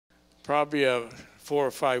probably 4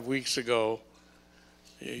 or 5 weeks ago,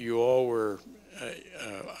 you all were,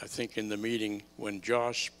 I think, in the meeting when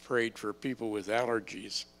Josh prayed for people with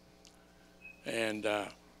allergies. And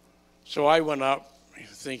so I went up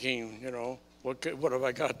thinking, you know, what have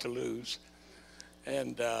I got to lose?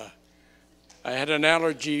 And I had an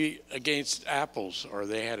allergy against apples, or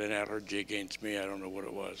they had an allergy against me. I don't know what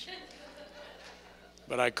it was.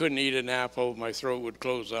 But I couldn't eat an apple. My throat would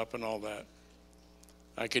close up and all that.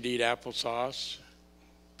 I could eat applesauce,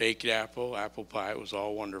 baked apple, apple pie. It was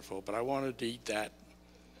all wonderful. But I wanted to eat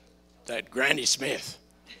that Granny Smith.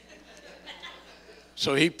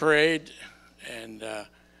 So he prayed, and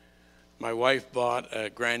my wife bought a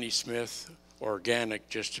Granny Smith organic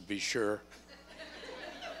just to be sure.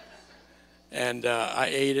 And I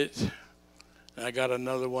ate it. And I got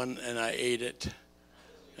another one, and I ate it.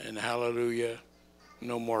 And hallelujah,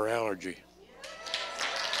 no more allergy.